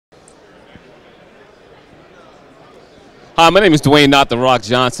Hi, my name is Dwayne Not the Rock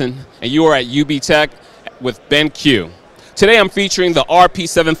Johnson, and you are at UB Tech with BenQ. Today I'm featuring the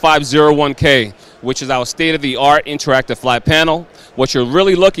RP7501K, which is our state-of-the-art interactive flat panel. What you're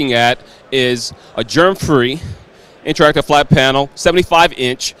really looking at is a germ-free interactive flat panel,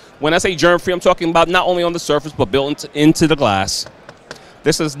 75-inch. When I say germ-free, I'm talking about not only on the surface, but built into the glass.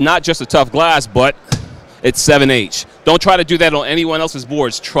 This is not just a tough glass, but it's 7H. Don't try to do that on anyone else's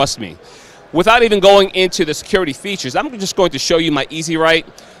boards, trust me. Without even going into the security features, I'm just going to show you my Easy Write.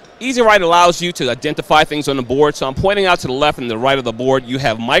 Easy Write allows you to identify things on the board. So I'm pointing out to the left and the right of the board. You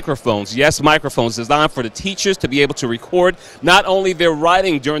have microphones. Yes, microphones designed for the teachers to be able to record not only their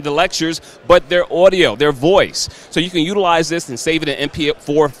writing during the lectures, but their audio, their voice. So you can utilize this and save it in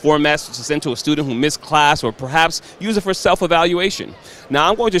MP4 format to send to a student who missed class, or perhaps use it for self-evaluation. Now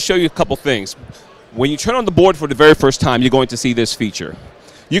I'm going to show you a couple things. When you turn on the board for the very first time, you're going to see this feature.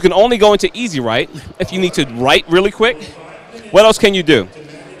 You can only go into Easy Write if you need to write really quick. What else can you do?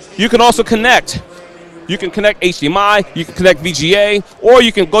 You can also connect. You can connect HDMI, you can connect VGA, or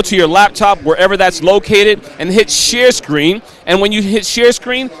you can go to your laptop, wherever that's located, and hit share screen. And when you hit share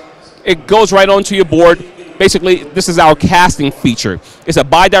screen, it goes right onto your board. Basically, this is our casting feature. It's a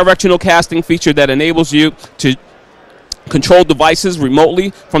bi-directional casting feature that enables you to control devices remotely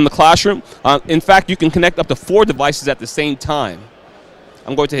from the classroom. In fact, you can connect up to 4 devices at the same time.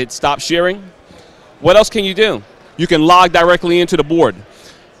 I'm going to hit stop sharing. What else can you do? You can log directly into the board.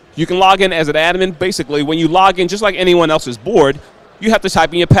 You can log in as an admin. Basically, when you log in, just like anyone else's board, you have to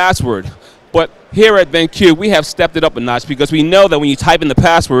type in your password. But here at BenQ, we have stepped it up a notch because we know that when you type in the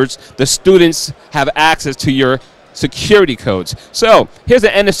passwords, the students have access to your security codes. So here's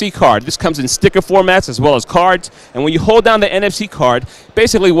an NFC card. This comes in sticker formats as well as cards. And when you hold down the NFC card,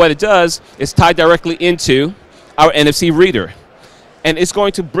 basically what it does is tie directly into our NFC reader. And it's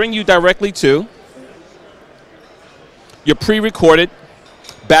going to bring you directly to your pre-recorded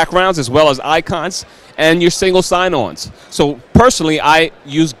backgrounds as well as icons and your single sign-ons. So personally, I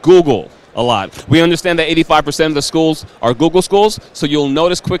use Google a lot. We understand that 85% of the schools are Google schools, so you'll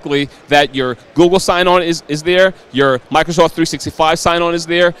notice quickly that your Google sign-on is there, your Microsoft 365 sign-on is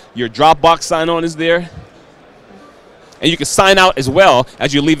there, your Dropbox sign-on is there, and you can sign out as well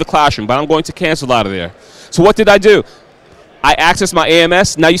as you leave the classroom, but I'm going to cancel out of there. So what did I do? I access my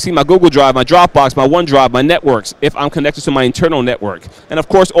AMS. Now you see my Google Drive, my Dropbox, my OneDrive, my networks, if I'm connected to my internal network. And of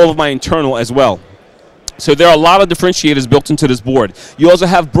course, all of my internal as well. So there are a lot of differentiators built into this board. You also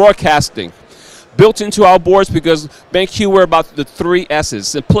have broadcasting built into our boards because BenQ, we're about the 3 S's: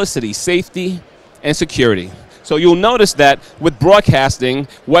 simplicity, safety, and security. So you'll notice that with broadcasting,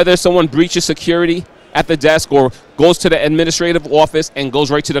 whether someone breaches security at the desk or goes to the administrative office and goes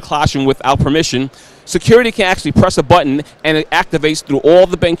right to the classroom without permission, security can actually press a button and it activates through all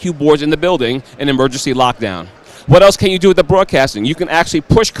the BenQ boards in the building an emergency lockdown. What else can you do with the broadcasting? You can actually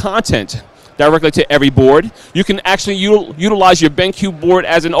push content directly to every board. You can actually utilize your BenQ board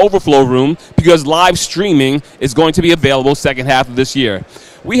as an overflow room because live streaming is going to be available second half of this year.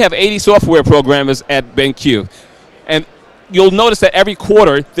 We have 80 software programmers at BenQ, and you'll notice that every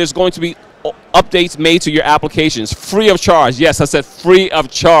quarter there's going to be updates made to your applications free of charge. Yes, I said free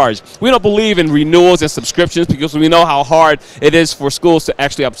of charge. We don't believe in renewals and subscriptions because we know how hard it is for schools to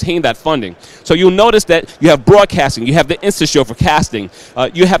actually obtain that funding. So you'll notice that you have broadcasting, you have the InstaShow for casting,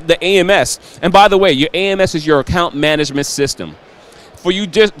 you have the AMS. And by the way, your AMS is your account management system. For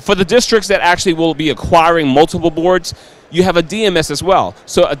the districts that actually will be acquiring multiple boards, you have a DMS as well.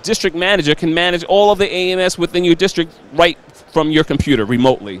 So a district manager can manage all of the AMS within your district right from your computer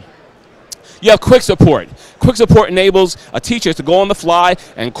remotely. You have quick support. Quick support enables a teacher to go on the fly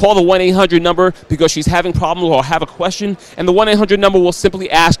and call the 1-800 number because she's having problems or have a question, and the 1-800 number will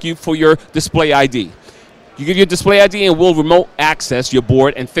simply ask you for your display ID. You give your display ID and we'll remote access your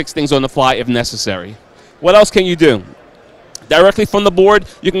board and fix things on the fly if necessary. What else can you do? Directly from the board,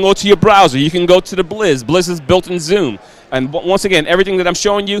 you can go to your browser. You can go to the Blizz. Blizz is built in Zoom. And once again, everything that I'm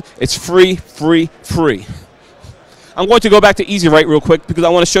showing you, it's free, free, free. I'm going to go back to Easy Write real quick because I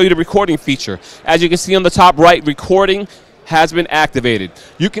want to show you the recording feature. As you can see on the top right, recording has been activated.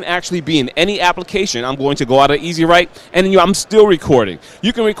 You can actually be in any application. I'm going to go out of Easy Write, and I'm still recording.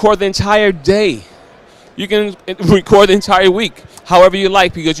 You can record the entire day. You can record the entire week, however you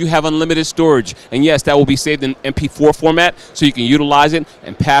like, because you have unlimited storage. And yes, that will be saved in MP4 format, so you can utilize it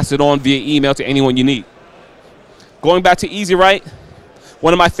and pass it on via email to anyone you need. Going back to Easy Write,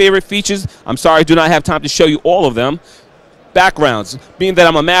 one of my favorite features, I'm sorry I do not have time to show you all of them, backgrounds. Being that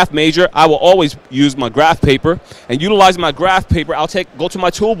I'm a math major, I will always use my graph paper. And utilizing my graph paper, go to my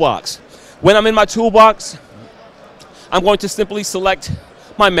toolbox. When I'm in my toolbox, I'm going to simply select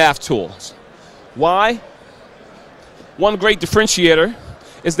my math tools. Why? One great differentiator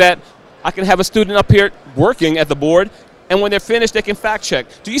is that I can have a student up here working at the board, and when they're finished, they can fact check.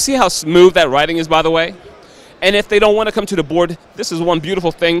 Do you see how smooth that writing is, by the way? And if they don't want to come to the board, this is one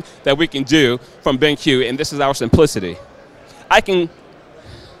beautiful thing that we can do from BenQ, and this is our simplicity. I can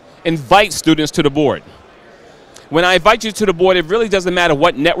invite students to the board. When I invite you to the board, it really doesn't matter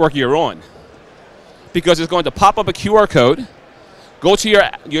what network you're on, because it's going to pop up a QR code, go to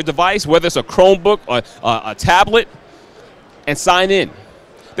your device, whether it's a Chromebook or a tablet, and sign in.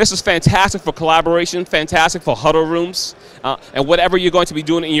 This is fantastic for collaboration, fantastic for huddle rooms, and whatever you're going to be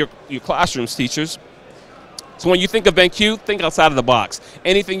doing in your classrooms, teachers. So when you think of BenQ, think outside of the box.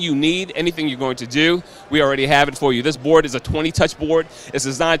 Anything you need, anything you're going to do, we already have it for you. This board is a 20-touch board. It's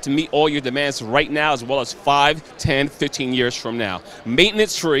designed to meet all your demands right now, as well as 5, 10, 15 years from now.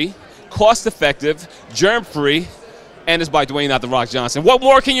 Maintenance-free, cost-effective, germ-free, and it's by Dwayne, not The Rock Johnson. What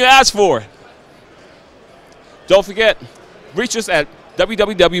more can you ask for? Don't forget, reach us at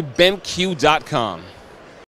www.benq.com.